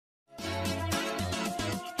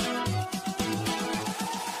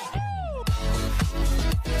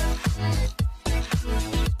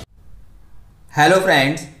Hello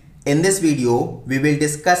friends, in this video we will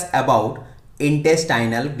discuss about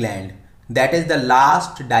intestinal gland, that is the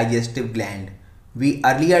last digestive gland. We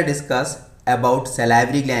earlier discussed about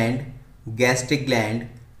salivary gland, gastric gland,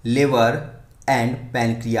 liver and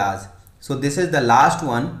pancreas. So this is the last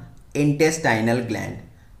one, intestinal gland.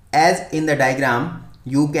 As in the diagram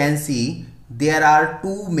you can see there are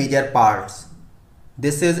two major parts.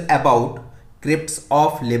 This is about Crypts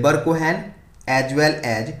of Lieberkuhn as well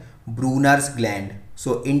as Brunner's gland.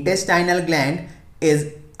 So intestinal gland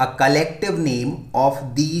is a collective name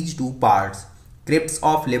of these two parts, Crypts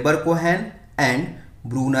of Lieberkuhn and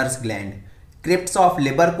Brunner's gland. Crypts of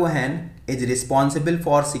Lieberkuhn is responsible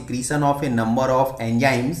for secretion of a number of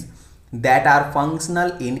enzymes that are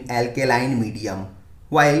functional in alkaline medium,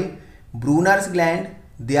 while Brunner's gland,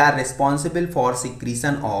 they are responsible for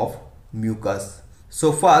secretion of mucus.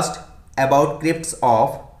 So first about Crypts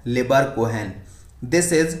of Lieberkuhn.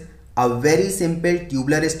 This is a very simple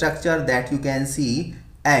tubular structure that you can see,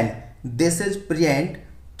 and this is present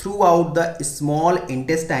throughout the small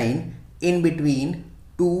intestine in between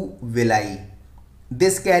two villi.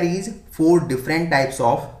 This carries four different types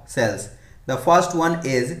of cells. The first one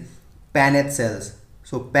is Peyers cells.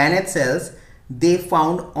 So Peyers cells, they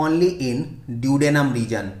found only in duodenum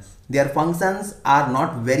region. Their functions are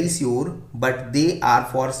not very sure, but they are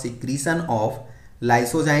for secretion of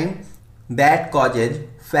lysozyme that causes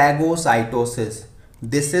phagocytosis.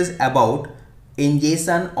 This is about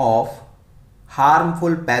ingestion of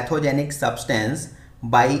harmful pathogenic substance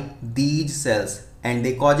by these cells and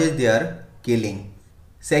they causes their killing.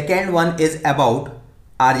 Second one is about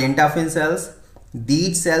argentafin cells.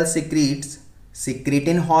 These cells secretes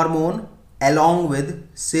secretin hormone along with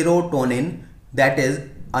serotonin, that is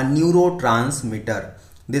a neurotransmitter.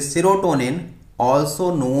 This serotonin,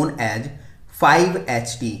 also known as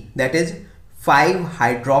 5-HT, that is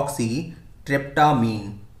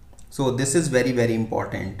 5-hydroxytryptamine. So this is very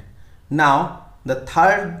important. Now the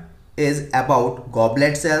third is about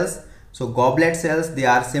goblet cells. So goblet cells, they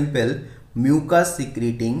are simple mucus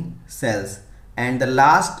secreting cells. And the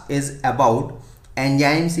last is about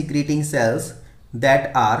enzyme secreting cells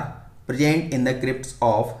that are present in the Crypts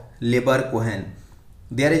of Lieberkuhn.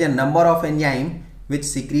 There is a number of enzymes which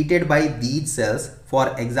secreted by these cells,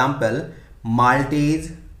 for example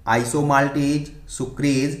maltase, isomaltase,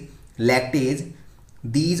 sucrase, lactase.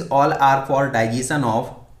 These all are for digestion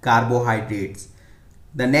of carbohydrates.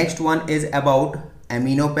 The next one is about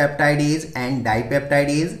aminopeptidase and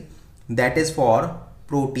dipeptidase, that is for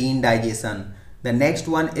protein digestion. The next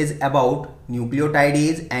one is about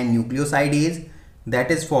nucleotidase and nucleosidase, that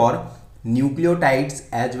is for nucleotides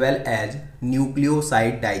as well as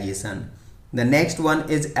nucleoside digestion. The next one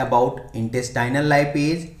is about intestinal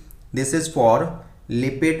lipase. This is for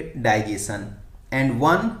lipid digestion. And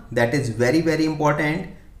one that is very important,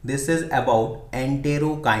 this is about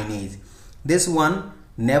enterokinase. This one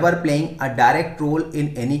never playing a direct role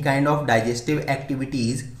in any kind of digestive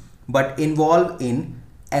activities but involved in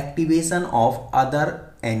activation of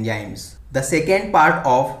other enzymes. The second part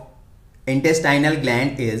of intestinal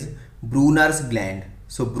gland is Brunner's gland.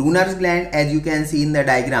 So Brunner's gland, as you can see in the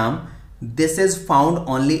diagram, this is found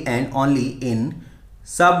only and only in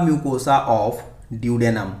submucosa of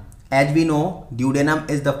duodenum. As we know, duodenum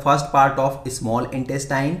is the first part of small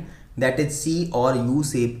intestine, that is C or U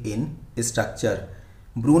shape in structure.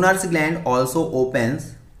 Brunner's gland also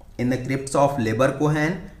opens in the Crypts of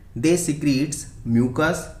Lieberkuhn. They secretes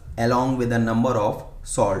mucus along with a number of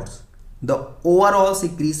salts. The overall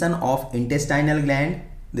secretion of intestinal gland,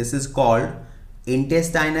 this is called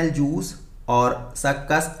intestinal juice or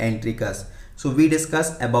Succus entericus. So we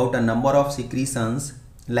discussed about a number of secretions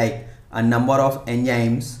like a number of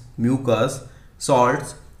enzymes, mucus,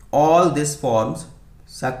 salts. All this forms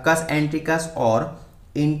Succus entericus or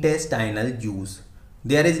intestinal juice.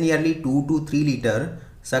 There is nearly 2 to 3 liter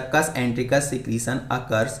Succus entericus secretion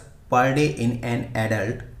occurs per day in an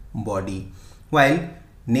adult body, while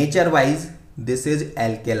nature wise this is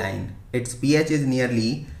alkaline. Its pH is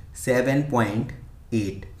nearly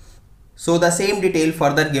 7.8. So the same detail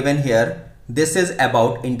further given here. This is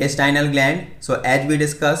about intestinal gland. So as we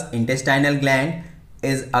discussed, intestinal gland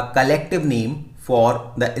is a collective name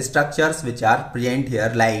for the structures which are present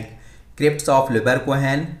here, like Crypts of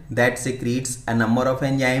Lieberkuhn that secretes a number of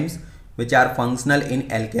enzymes which are functional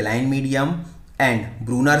in alkaline medium, and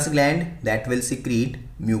Brunner's gland that will secrete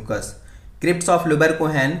mucus. Crypts of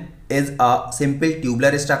Lieberkuhn is a simple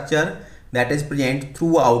tubular structure that is present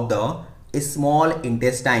throughout the small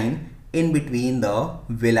intestine in between the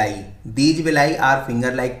villi. These villi are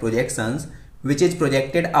finger-like projections which is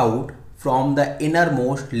projected out from the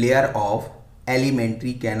innermost layer of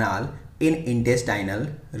alimentary canal, in intestinal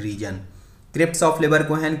region. Crypts of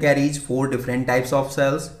Lieberkuhn carries 4 different types of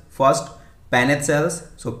cells. First, Peyers cells.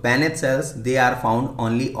 So Peyers cells, they are found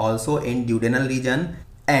only also in duodenal region,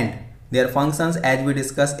 and their functions, as we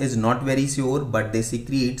discussed, is not very sure, but they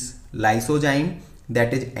secretes lysozyme,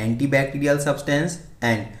 that is antibacterial substance,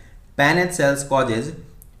 and Peyers cells causes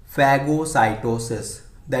phagocytosis,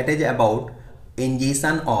 that is about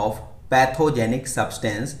ingestion of pathogenic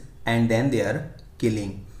substance and then their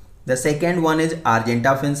killing. The second one is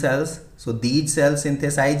argentafin cells. So these cells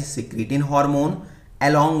synthesize secretin hormone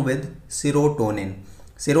along with serotonin.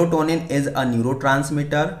 Serotonin is a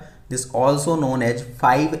neurotransmitter. This also known as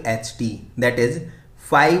 5-HT, that is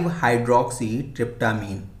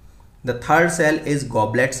 5-hydroxytryptamine. The third cell is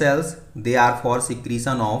goblet cells. They are for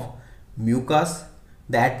secretion of mucus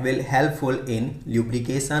that will helpful in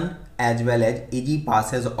lubrication as well as easy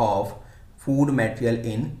passage of food material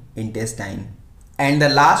in intestine. And the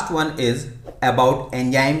last one is about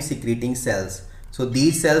enzyme secreting cells. So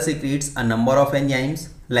these cells secretes a number of enzymes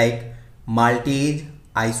like maltase,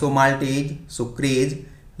 isomaltase, sucrase,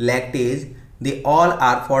 lactase. They all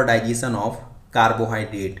are for digestion of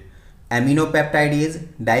carbohydrate. Aminopeptidase,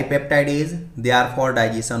 dipeptidase, they are for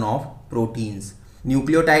digestion of proteins.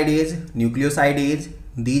 Nucleotidase, nucleosidase,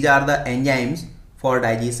 these are the enzymes for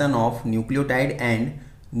digestion of nucleotide and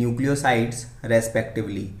nucleosides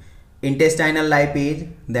respectively. Intestinal lipase,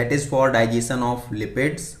 that is for digestion of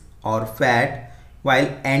lipids or fat, while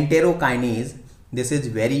enterokinase, this is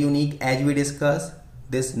very unique as we discussed.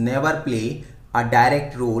 This never play a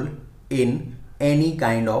direct role in any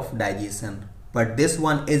kind of digestion, but this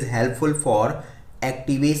one is helpful for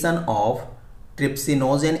activation of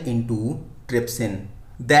trypsinogen into trypsin,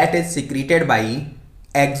 that is secreted by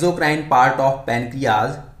exocrine part of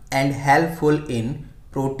pancreas and helpful in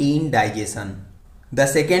protein digestion. The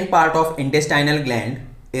second part of intestinal gland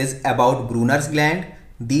is about Brunner's gland.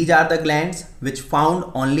 These are the glands which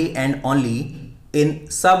found only and only in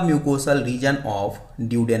submucosal region of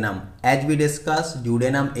duodenum. As we discussed,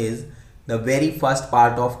 duodenum is the very first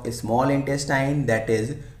part of a small intestine, that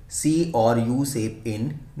is C or U shape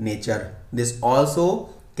in nature. This also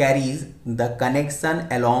carries the connection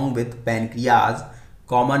along with pancreas,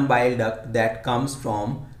 common bile duct that comes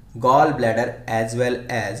from gallbladder as well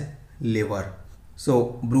as liver.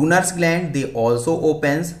 So Brunner's gland, they also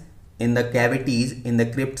opens in the cavities in the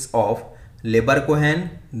crypts of Lieberkuhn.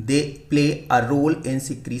 They play a role in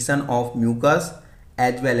secretion of mucus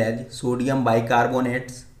as well as sodium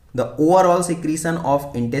bicarbonates. The overall secretion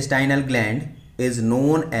of intestinal gland is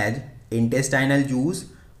known as intestinal juice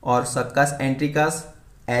or Succus entericus.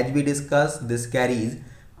 As we discussed, this carries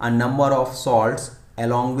a number of salts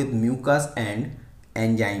along with mucus and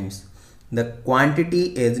enzymes. The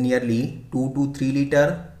quantity is nearly 2 to 3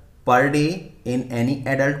 liter per day in any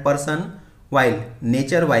adult person, while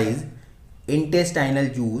nature wise intestinal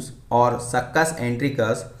juice or Succus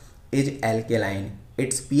entericus is alkaline.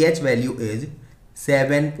 Its pH value is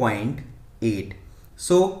 7.8.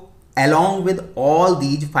 So along with all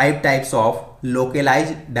these 5 types of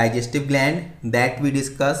localized digestive gland that we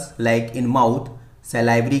discuss, like in mouth,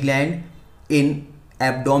 salivary gland, in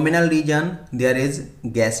abdominal region there is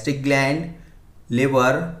gastric gland,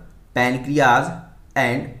 liver, pancreas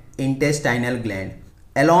and intestinal gland.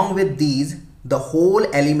 Along with these, the whole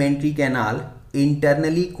alimentary canal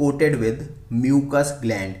internally coated with mucus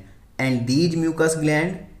gland, and these mucus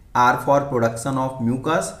gland are for production of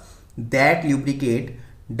mucus that lubricate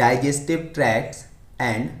digestive tracts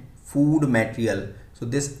and food material. So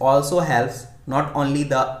this also helps not only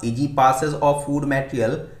the easy passage of food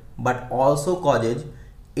material but also causes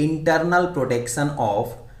internal protection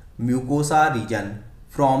of mucosa region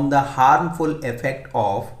from the harmful effect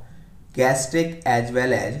of gastric as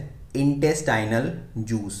well as intestinal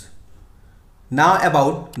juice. Now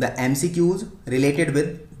about the MCQs related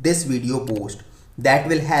with this video post that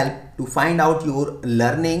will help to find out your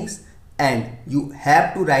learnings, and you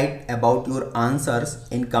have to write about your answers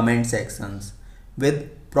in comment sections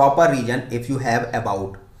with proper reason if you have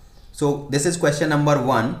about. So this is question number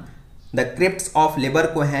 1. The crypts of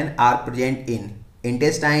Lieberkuhn are present in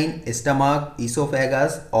intestine, stomach,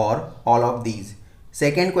 esophagus or all of these.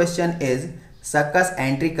 Second question is Succus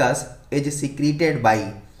entericus is secreted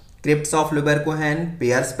by crypts of Lieberkuhn,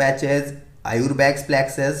 Peyers patches, Auerbach's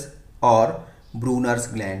plexus or Brunner's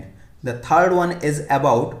gland. The third one is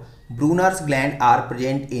about Brunner's gland are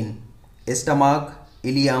present in stomach,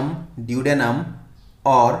 ileum, duodenum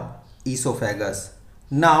or esophagus.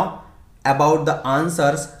 Now about the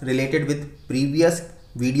answers related with previous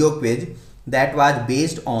video quiz that was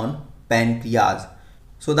based on pancreas.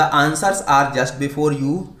 So the answers are just before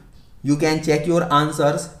you. You can check your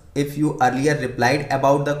answers if you earlier replied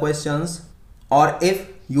about the questions, or if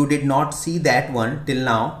you did not see that one till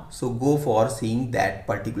now, so go for seeing that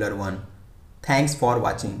particular one. Thanks for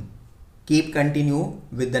watching. Keep continue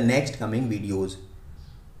with the next coming videos.